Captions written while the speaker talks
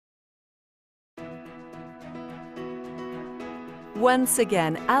Once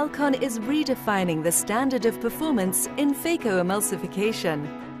again, Alcon is redefining the standard of performance in phaco emulsification.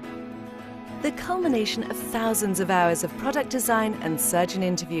 The culmination of thousands of hours of product design and surgeon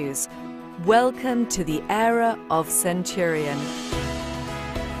interviews. Welcome to the era of Centurion.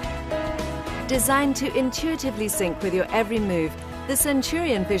 Designed to intuitively sync with your every move, the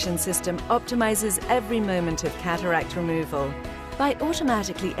Centurion vision system optimizes every moment of cataract removal. By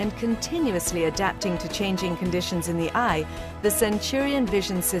automatically and continuously adapting to changing conditions in the eye, the Centurion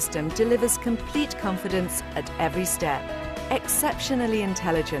vision system delivers complete confidence at every step. Exceptionally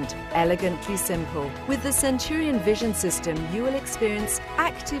intelligent, elegantly simple. With the Centurion vision system, you will experience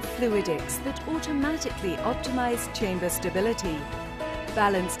active fluidics that automatically optimize chamber stability,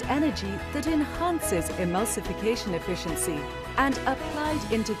 balanced energy that enhances emulsification efficiency, and applied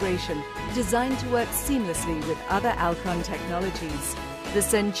integration designed to work seamlessly with other Alcon technologies. The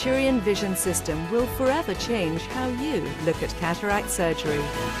Centurion vision system will forever change how you look at cataract surgery.